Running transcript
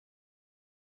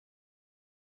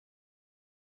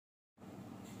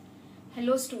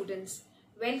Hello students,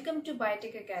 welcome to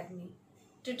Biotech Academy.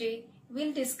 Today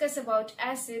we'll discuss about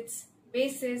acids,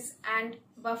 bases and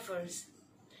buffers.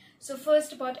 So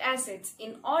first about acids.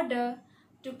 In order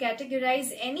to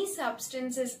categorize any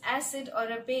substance as acid or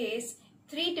a base,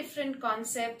 three different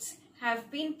concepts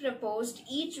have been proposed,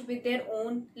 each with their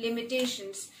own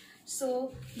limitations.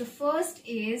 So the first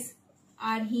is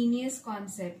Arrhenius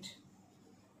concept.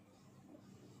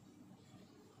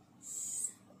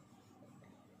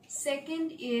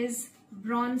 Second is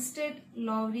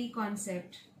Bronsted-Lowry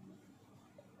concept.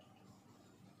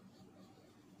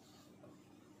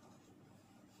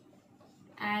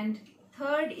 And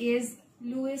third is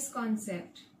Lewis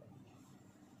concept.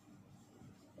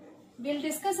 We'll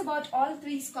discuss about all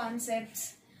three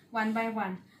concepts one by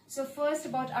one. So first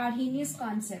about Arrhenius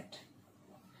concept.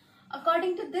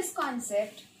 According to this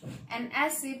concept, an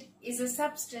acid is a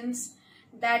substance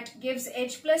that gives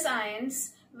H+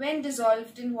 ions when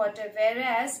dissolved in water,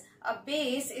 whereas a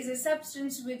base is a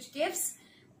substance which gives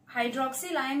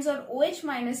hydroxyl ions or OH-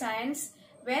 ions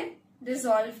when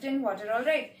dissolved in water.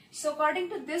 Alright, so according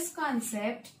to this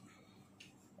concept,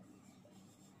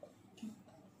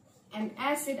 an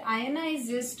acid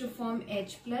ionizes to form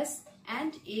H+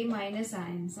 and A-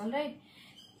 ions, alright,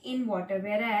 in water,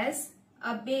 whereas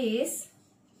a base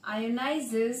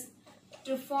ionizes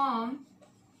to form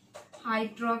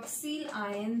hydroxyl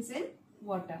ions in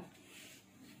water.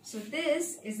 So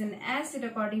this is an acid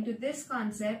according to this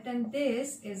concept, and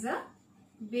this is a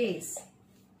base.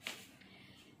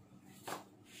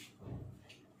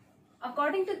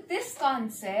 According to this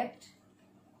concept,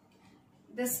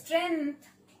 the strength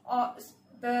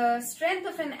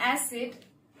of an acid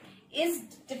is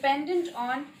dependent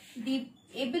on the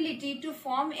ability to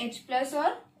form H+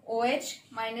 or OH-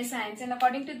 ions, and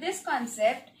according to this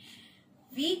concept,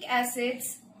 weak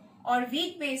acids or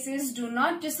weak bases do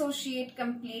not dissociate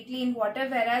completely in water,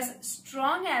 whereas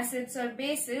strong acids or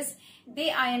bases, they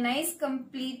ionize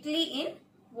completely in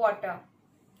water.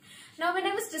 Now, when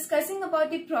I was discussing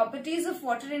about the properties of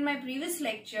water in my previous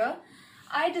lecture,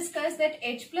 I discussed that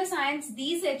H+ ions,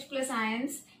 these H+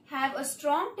 ions have a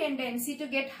strong tendency to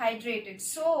get hydrated.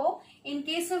 So, in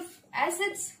case of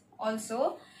acids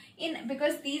also,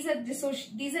 because these are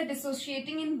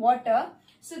dissociating in water,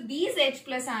 so these H+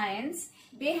 ions,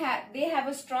 they have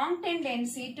a strong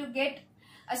tendency to get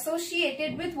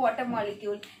associated with water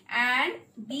molecule, and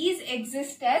these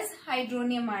exist as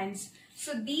hydronium ions.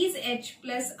 So these H+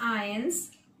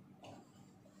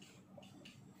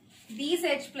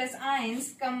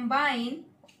 ions combine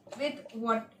with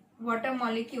water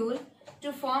molecule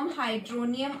to form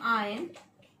hydronium ion,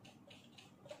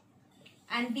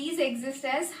 and these exist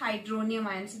as hydronium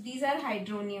ions. So these are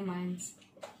hydronium ions.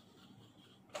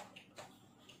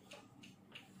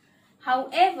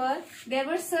 However, there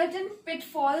were certain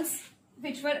pitfalls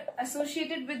which were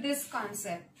associated with this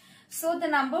concept. So the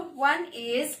number one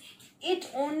is, it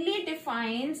only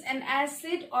defines an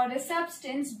acid or a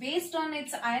substance based on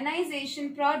its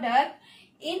ionization product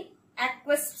in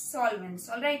aqueous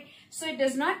solvents. Alright, so it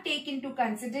does not take into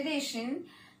consideration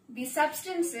the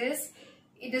substances.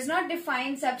 It does not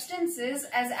define substances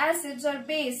as acids or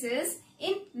bases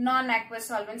in non-aqueous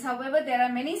solvents. However, there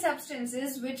are many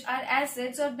substances which are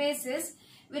acids or bases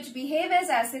which behave as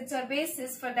acids or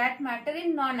bases, for that matter,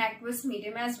 in non-aqueous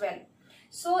medium as well.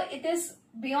 So it is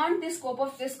beyond the scope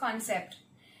of this concept.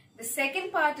 The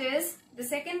second part is, the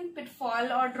second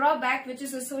pitfall or drawback which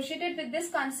is associated with this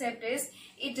concept is,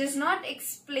 it does not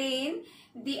explain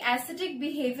the acidic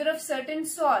behavior of certain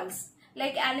salts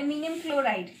like aluminium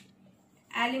chloride.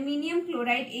 Aluminium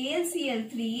chloride,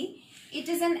 AlCl3, it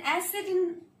is an acid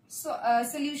in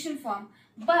solution form,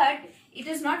 but it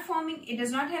is not forming, it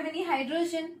does not have any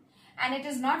hydrogen, and it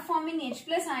is not forming H+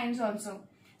 ions also.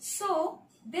 So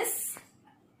this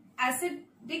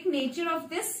acidic nature of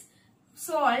this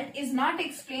salt is not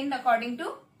explained according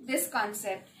to this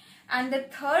concept. And the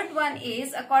third one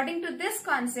is, according to this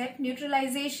concept,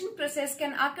 neutralization process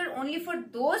can occur only for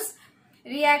those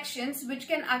reactions which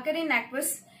can occur in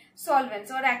aqueous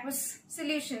solvents or aqueous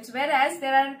solutions, whereas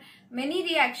there are many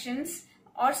reactions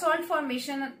or salt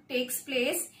formation takes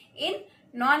place in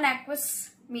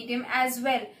non-aqueous medium as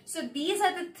well. So these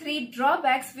are the three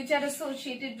drawbacks which are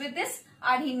associated with this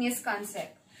Arrhenius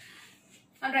concept.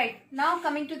 Alright, now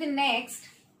coming to the next.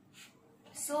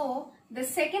 So the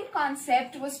second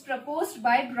concept was proposed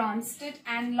by Bronsted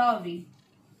and Lowry.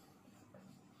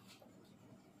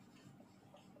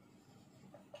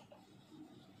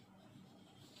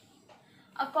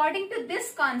 According to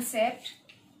this concept,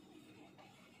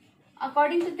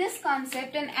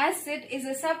 an acid is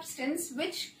a substance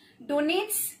which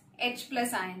donates H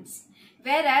plus ions.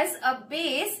 Whereas a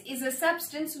base is a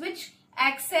substance which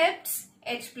accepts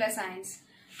H plus ions.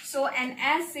 So an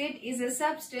acid is a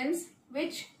substance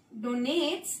which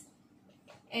donates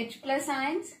H plus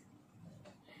ions,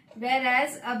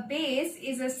 whereas a base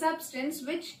is a substance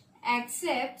which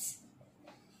accepts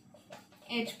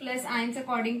H plus ions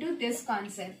according to this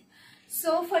concept.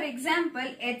 So for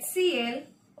example, HCl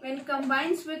when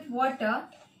combines with water,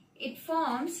 it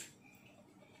forms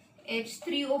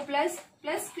H3O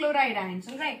plus chloride ions,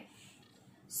 alright.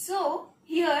 So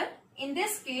here in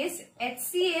this case,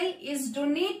 HCl is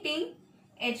donating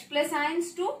H plus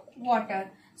ions to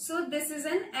water. So this is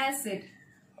an acid.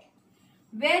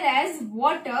 Whereas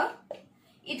water,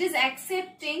 it is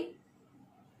accepting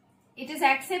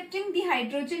the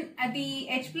hydrogen, the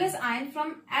H plus ion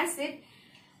from acid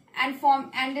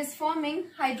and is forming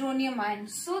hydronium ion.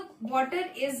 So water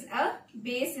is a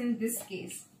base in this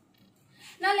case.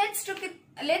 Now let's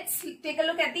take a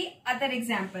look at the other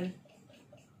example.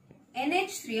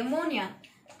 NH3, ammonia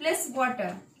plus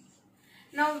water.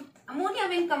 Now ammonia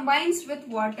when combines with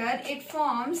water, it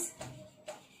forms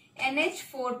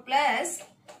NH4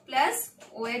 plus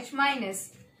OH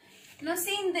minus. Now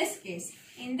see in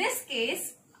this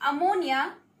case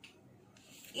ammonia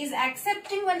is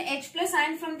accepting one H plus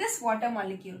ion from this water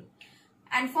molecule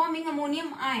and forming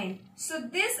ammonium ion. So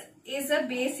this is a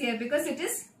base here because it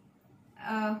is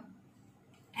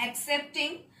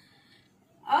accepting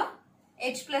a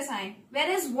H plus ion,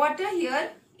 whereas water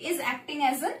here is acting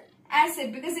as an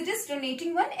acid because it is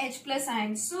donating one H plus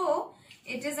ion. So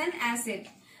it is an acid.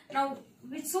 Now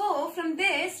so from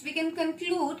this we can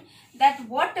conclude that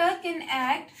water can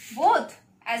act both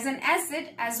as an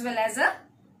acid as well as a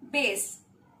base.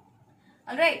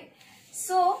 Alright.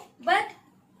 So but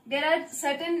there are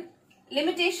certain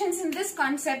limitations in this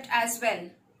concept as well.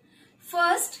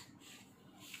 First,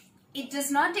 it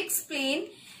does not explain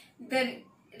the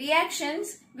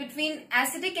reactions between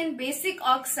acidic and basic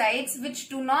oxides which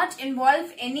do not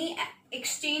involve any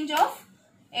exchange of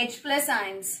H plus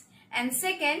ions. And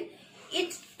second,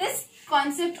 this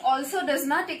concept also does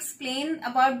not explain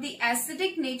about the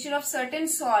acidic nature of certain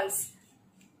salts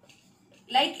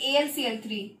like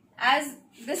AlCl3. As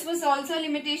this was also a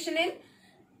limitation in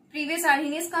previous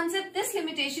Arrhenius concept, this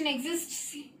limitation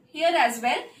exists here as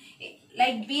well,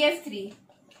 like BF3.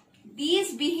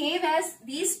 These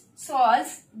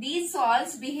salts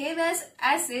behave as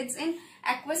acids in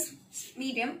aqueous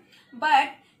medium,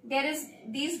 but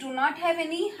these do not have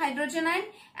any hydrogen ion,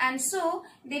 and so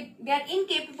they are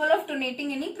incapable of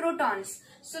donating any protons.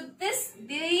 So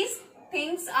these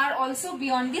things are also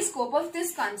beyond the scope of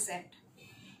this concept.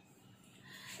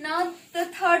 Now the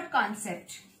third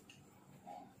concept,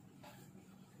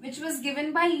 which was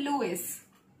given by Lewis.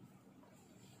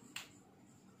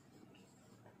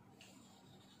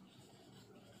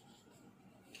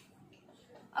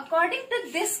 According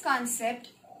to this concept,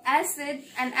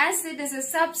 an acid is a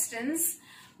substance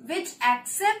which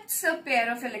accepts a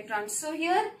pair of electrons. So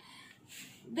here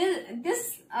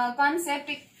this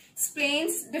concept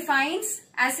defines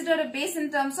acid or a base in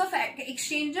terms of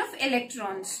exchange of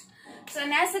electrons. So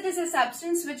an acid is a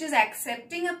substance which is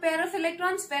accepting a pair of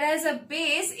electrons, whereas a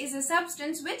base is a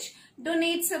substance which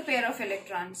donates a pair of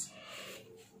electrons.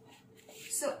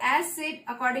 So acid,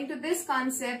 according to this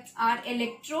concept, are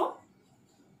electrophiles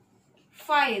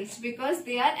because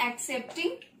they are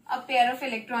accepting a pair of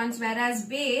electrons, whereas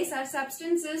base are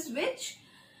substances which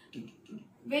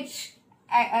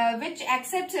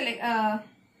accepts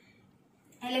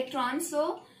electrons.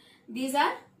 So these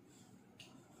are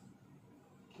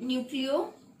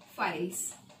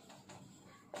nucleophiles.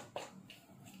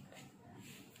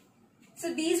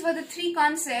 So these are the three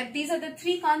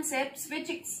concepts which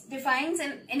defines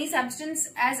any substance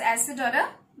as acid or a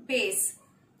base.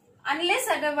 Unless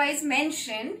otherwise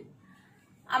mentioned,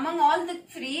 among all the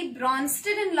three,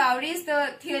 Bronsted and Lowry's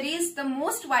theory is the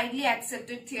most widely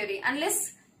accepted theory,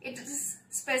 unless it is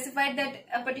specified that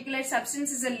a particular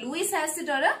substance is a Lewis acid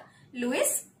or a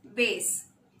Lewis base.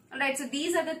 Alright, so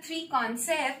these are the three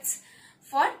concepts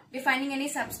for defining any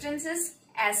substance as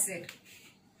acid.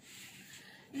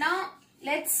 Now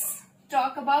let's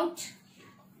talk about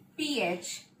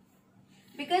pH,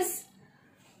 because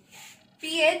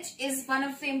pH is one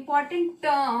of the important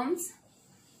terms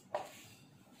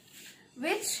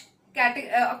which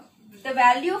the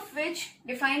value of which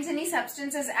defines any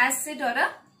substance as acid or a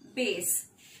base.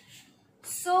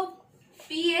 So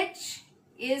pH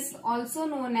is also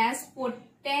known as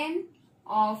potency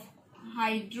of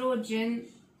hydrogen,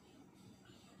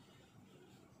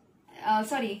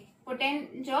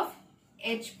 potency of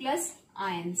H plus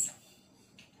ions.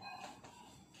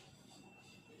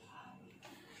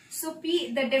 So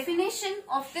the definition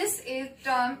of this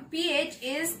term pH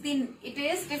is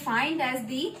defined as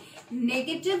the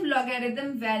negative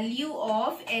logarithm value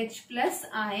of H plus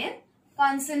ion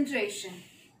concentration.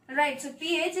 Right. So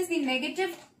pH is the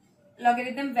negative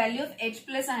logarithm value of H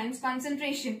plus ions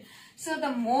concentration. So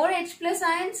the more H plus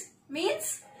ions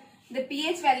means the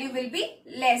pH value will be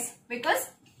less because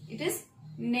it is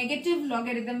negative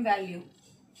logarithm value.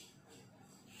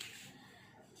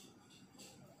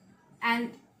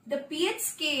 And the pH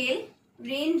scale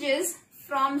ranges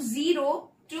from 0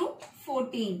 to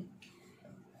 14.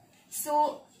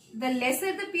 So the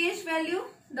lesser the pH value,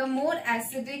 the more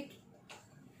acidic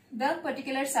the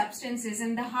particular substance is,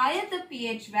 and the higher the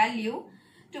pH value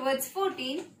towards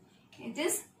 14, it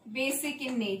is basic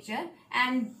in nature,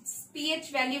 and pH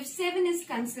value of 7 is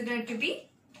considered to be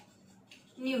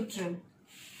neutral.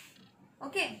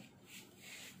 Okay.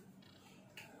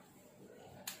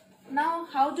 Now,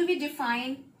 how do we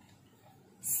define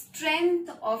strength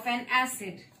of an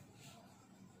acid?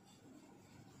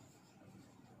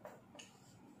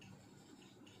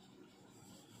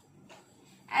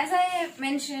 As I have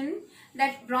mentioned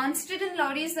that Bronsted and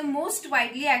Lowry is the most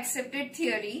widely accepted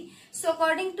theory. So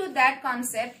according to that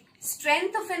concept,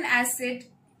 strength of an acid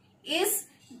is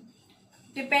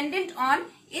dependent on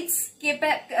its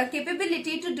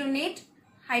capability to donate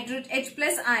H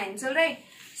plus ions. Alright.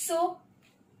 So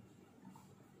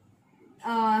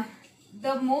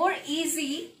the more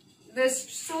easy, the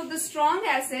strong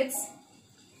acids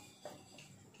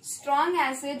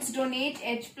donate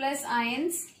H plus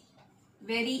ions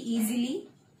very easily,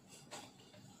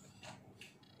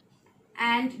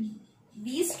 and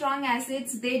these strong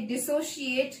acids, they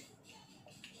dissociate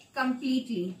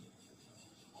completely,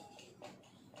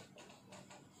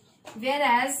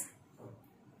 whereas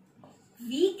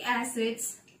weak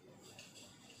acids,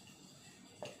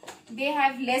 they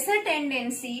have lesser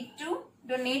tendency to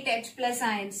donate H plus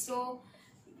ions. So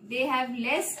they have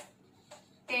less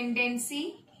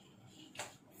tendency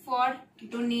for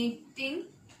donating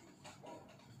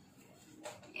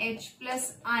H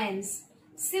plus ions.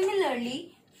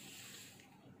 Similarly,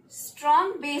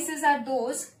 strong bases are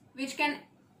those which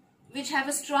have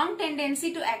a strong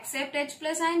tendency to accept H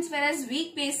plus ions, whereas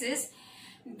weak bases,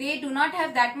 they do not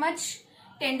have that much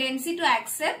tendency to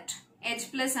accept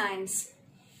H plus ions.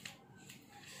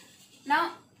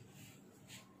 Now,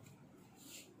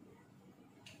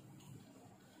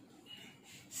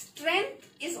 strength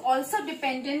is also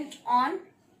dependent on,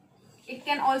 it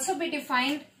can also be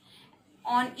defined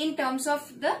in terms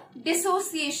of the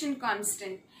dissociation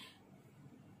constant.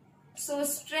 So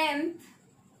strength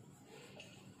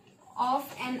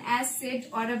of an acid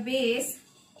or a base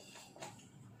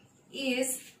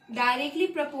is directly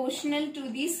proportional to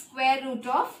the square root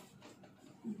of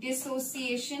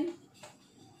dissociation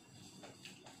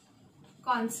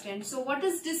constant. So what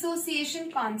is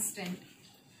dissociation constant?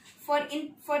 For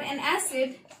an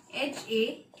acid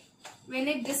Ha, when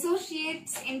it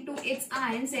dissociates into its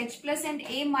ions H plus and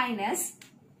A minus,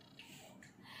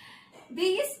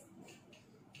 these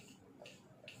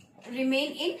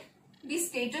remain in the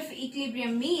state of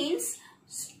equilibrium, means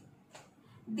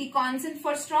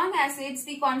for strong acids,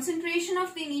 the concentration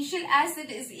of the initial acid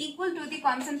is equal to the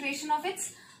concentration of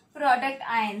its product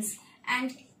ions,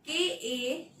 and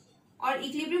Ka or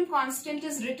equilibrium constant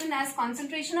is written as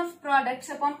concentration of products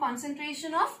upon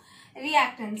concentration of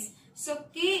reactants. So Ka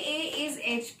is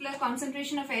H plus,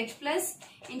 concentration of H plus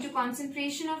into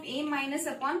concentration of A minus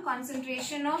upon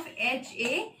concentration of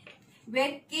Ha,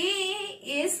 where Ka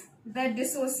is the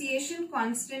dissociation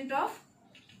constant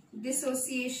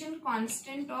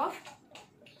of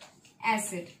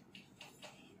acid.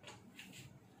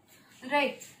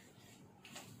 Right.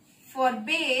 For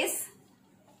base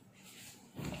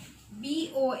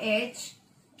BOH,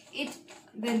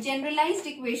 the generalized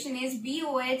equation is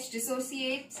BOH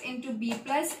dissociates into B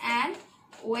plus and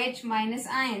OH minus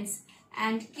ions,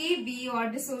 and Kb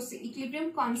or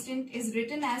equilibrium constant is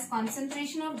written as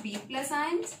concentration of B plus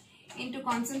ions into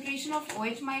concentration of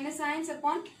OH minus ions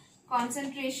upon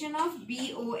concentration of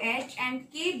BOH,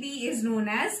 and Kb is known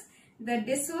as the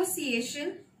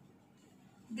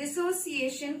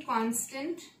dissociation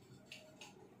constant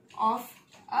of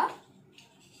a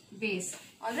base.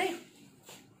 Alright.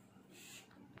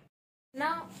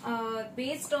 Now,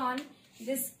 based on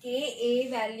this Ka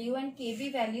value and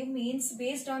Kb value, means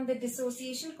based on the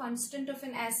dissociation constant of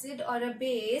an acid or a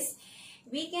base,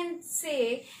 we can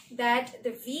say that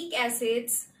the weak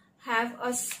acids have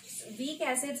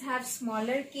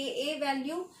smaller Ka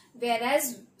value,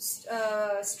 whereas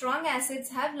strong acids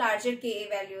have larger Ka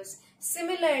values.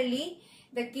 Similarly,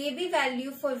 the Kb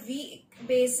value for weak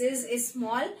bases is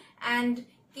small and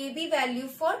Kb value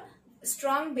for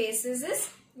strong bases is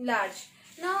large.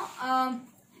 Now,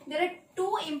 there are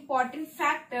two important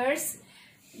factors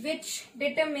which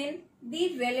determine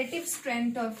the relative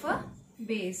strength of a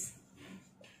base.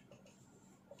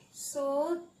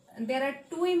 So, there are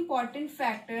two important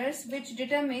factors which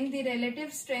determine the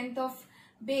relative strength of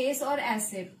base or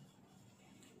acid.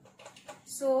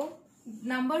 So,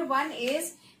 number one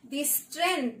is the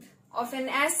strength of an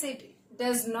acid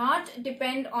does not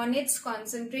depend on its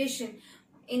concentration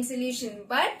in solution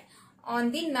but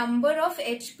on the number of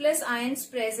H plus ions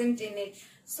present in it.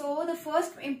 So, the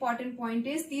first important point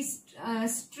is the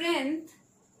strength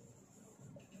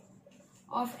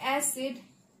of acid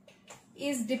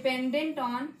is dependent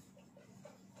on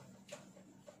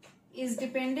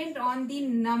the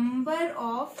number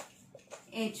of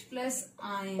H plus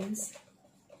ions,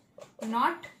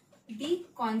 not the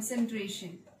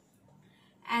concentration.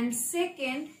 And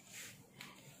second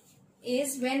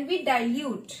is when we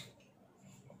dilute,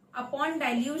 upon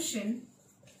dilution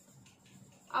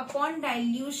of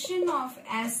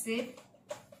acid,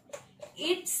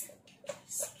 its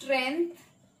strength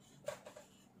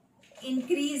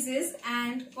increases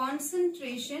and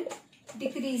concentration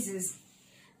decreases.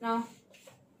 Now,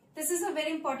 this is a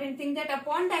very important thing, that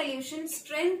upon dilution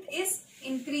strength is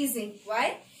increasing.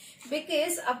 Why?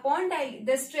 Because upon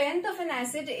the strength of an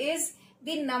acid is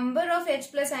the number of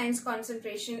H plus ions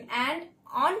concentration, and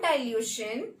on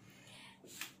dilution,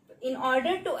 in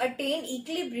order to attain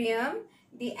equilibrium,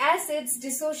 the acids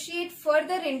dissociate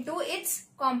further into its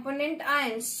component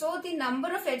ions. So, the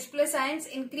number of H plus ions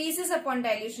increases upon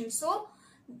dilution. So,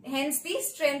 hence the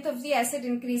strength of the acid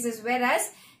increases,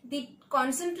 whereas the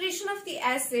concentration of the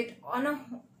acid on a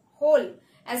whole,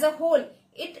 as a whole,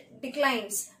 it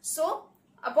declines. So,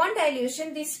 upon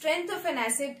dilution, the strength of an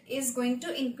acid is going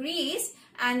to increase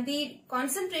and the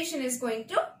concentration is going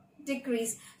to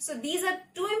decrease. So, these are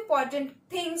two important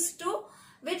things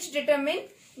which determine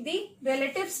the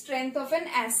relative strength of an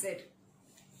acid.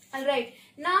 Alright,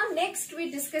 now next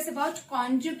we discuss about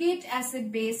conjugate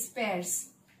acid-base pairs.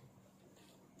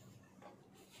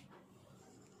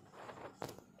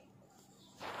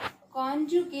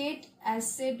 Conjugate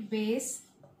acid-base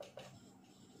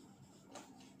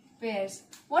pairs.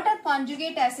 What are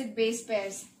conjugate acid-base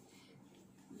pairs?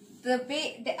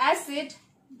 The acid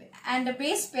and the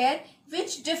base pair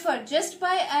which differ just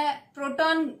by a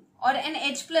proton or an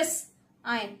H plus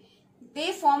ion,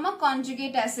 they form a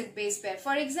conjugate acid-base pair.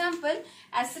 For example,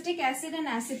 acetic acid and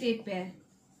acetate pair.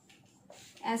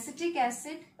 Acetic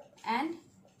acid and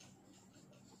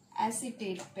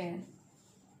acetate pair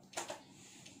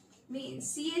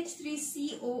means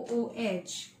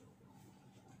CH3COOH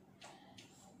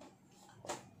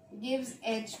gives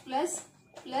H plus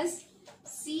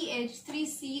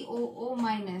CH3COO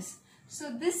minus.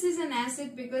 So this is an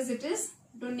acid because it is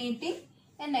donating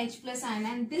an H plus ion,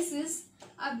 and this is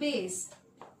a base.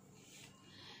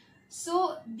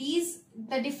 So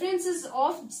the difference is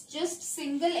of just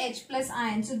single H plus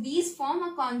ion. So these form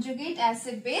a conjugate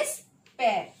acid base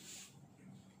pair.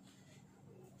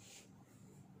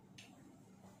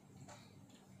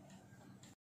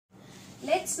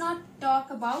 Let's not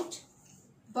talk about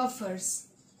buffers.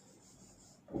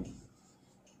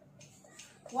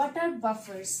 What are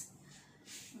buffers?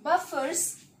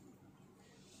 Buffers,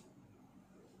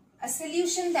 a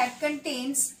solution that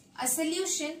contains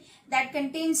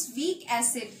weak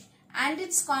acid and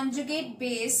its conjugate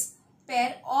base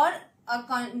pair, or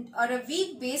a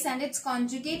weak base and its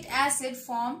conjugate acid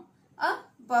form a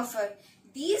buffer.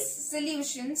 These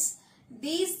solutions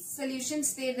they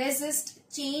resist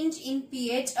change in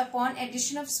pH upon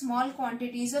addition of small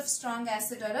quantities of strong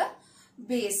acid or a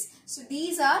base. So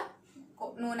these are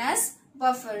known as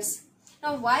buffers.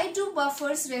 Now, why do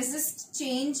buffers resist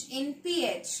change in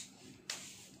pH?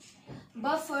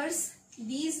 Buffers,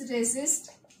 these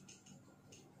resist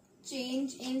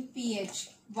change in pH.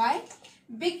 Why?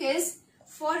 Because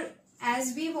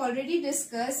as we've already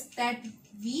discussed, that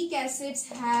weak acids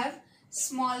have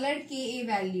smaller Ka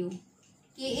value.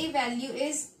 Ka value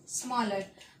is smaller.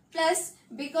 Plus,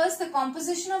 because the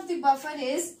composition of the buffer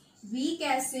is weak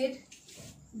acid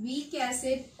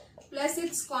plus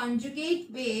its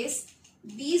conjugate base,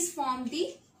 these form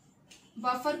the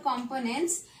buffer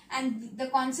components, and the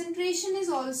concentration is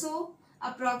also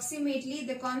approximately,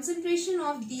 the concentration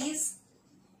of these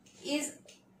is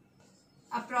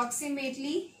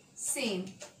approximately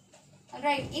same.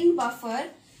 Alright, in buffer,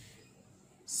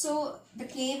 so the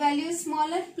K value is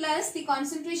smaller, plus the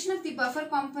concentration of the buffer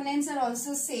components are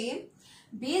also same.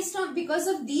 Because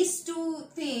of these two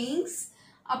things,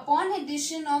 upon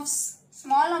addition of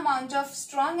small amount of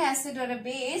strong acid or a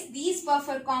base, these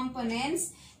buffer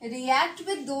components react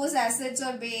with those acids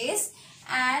or base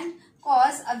and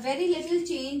cause a very little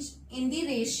change in the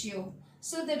ratio.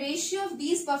 So the ratio of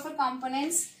these buffer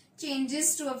components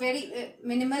changes to a very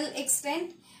minimal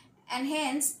extent, and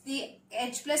hence the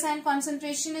H plus ion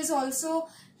concentration is also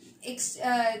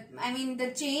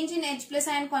the change in H plus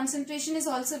ion concentration is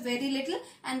also very little,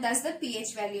 and thus the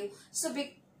pH value. So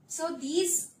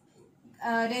these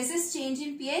resist change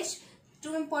in pH.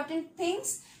 Two important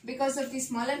things, because of the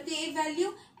smaller Ka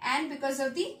value and because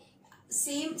of the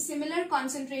similar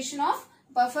concentration of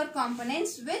buffer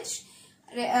components which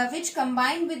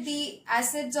combine with the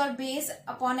acids or base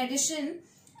upon addition,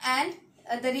 and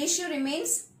the ratio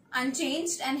remains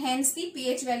unchanged, and hence the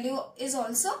pH value is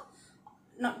also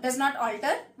does not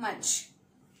alter much.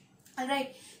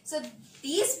 Alright, so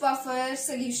these buffers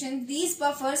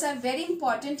are very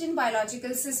important in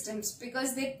biological systems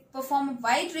because they perform a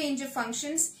wide range of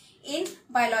functions in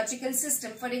biological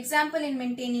system. For example, in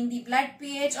maintaining the blood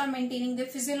pH or maintaining the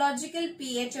physiological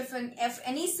pH of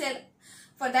any cell,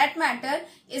 for that matter,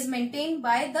 is maintained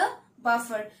by the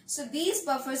buffer. So these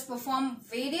buffers perform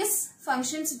various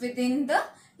functions within the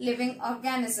living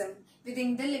organism,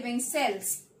 within the living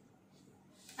cells.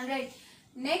 Alright,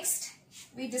 next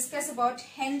we discuss about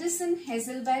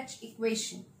Henderson-Hasselbalch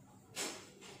equation.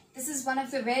 This is one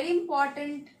of the very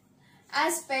important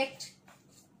aspect.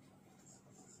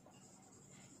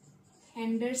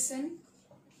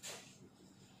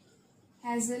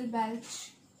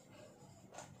 Henderson-Hasselbalch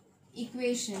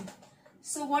equation.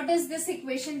 So what does this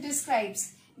equation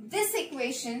describes? This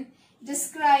equation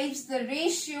describes the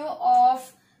ratio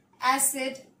of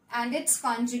acid and its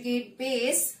conjugate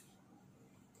base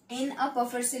in a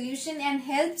buffer solution and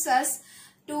helps us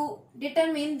to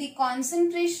determine the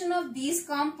concentration of these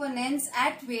components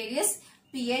at various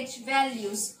pH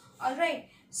values. Alright,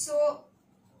 so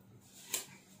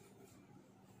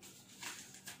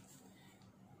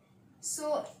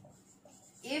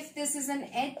if this is an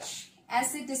H,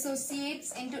 acid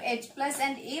dissociates into H plus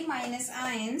and A minus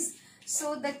ions,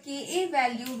 so the Ka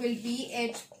value will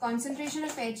be concentration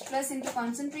of H plus into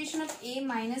concentration of A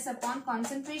minus upon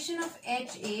concentration of Ha.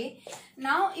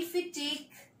 Now if we take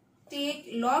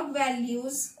log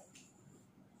values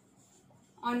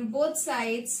on both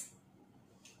sides,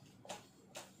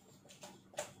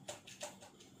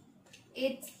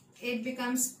 it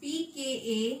becomes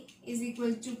pKa is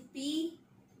equal to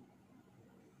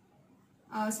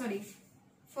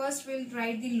first we'll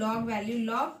write the log value.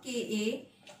 Log Ka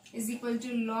is equal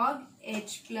to log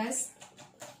H plus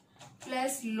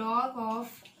log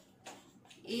of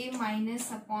A minus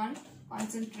upon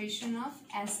concentration of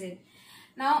acid.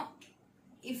 Now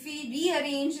if we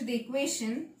rearrange the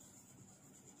equation,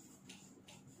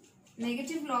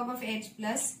 negative log of H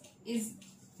plus is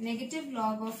negative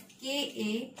log of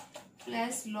Ka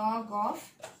plus log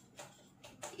of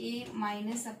A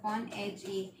minus upon Ha,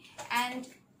 and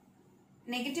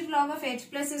negative log of H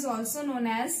plus is also known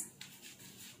as,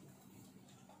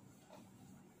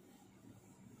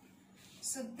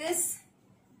 so this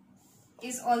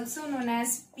is also known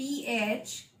as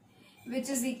pH, which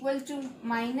is equal to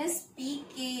minus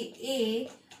pKa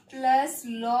plus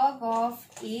log of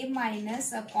A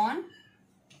minus upon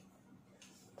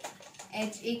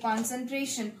Ha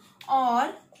concentration,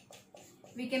 or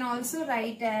we can also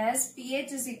write as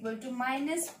pH is equal to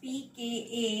minus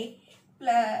pKa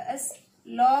plus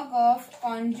log of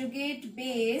conjugate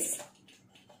base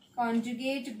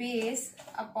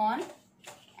upon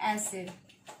acid.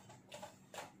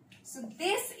 So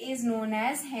this is known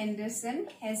as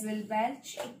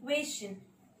Henderson-Hasselbalch equation.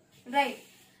 Right.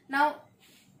 Now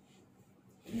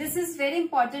this is very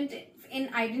important in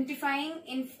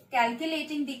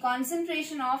calculating the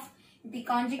concentration of the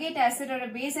conjugate acid or a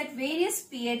base at various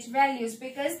pH values,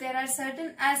 because there are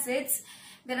certain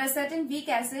weak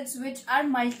acids which are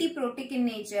multiprotic in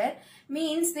nature,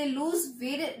 means they lose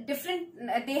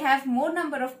they have more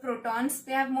number of protons,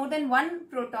 they have more than one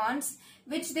protons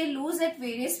which they lose at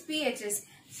various pHs.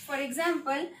 For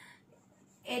example,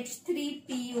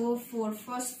 H3PO4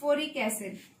 phosphoric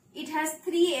acid, it has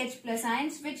 3 H plus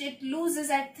ions which it loses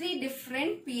at 3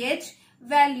 different pH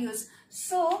values.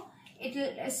 So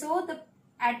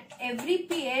at every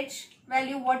pH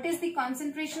value, what is the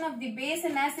concentration of the base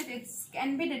and acid, it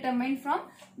can be determined from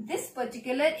this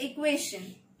particular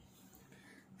equation.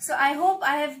 So I hope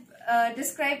I have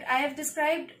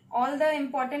described all the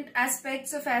important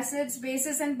aspects of acids,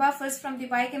 bases and buffers from the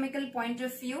biochemical point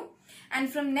of view, and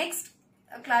from next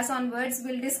class onwards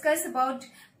we'll discuss about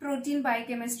protein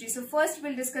biochemistry. So first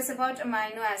we'll discuss about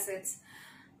amino acids.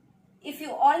 If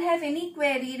you all have any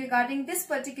query regarding this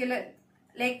particular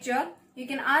lecture, you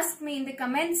can ask me in the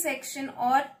comment section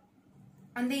or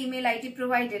on the email ID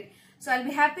provided. So I'll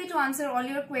be happy to answer all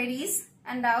your queries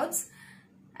and doubts,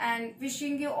 and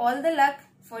wishing you all the luck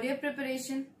for your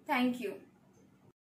preparation. Thank you.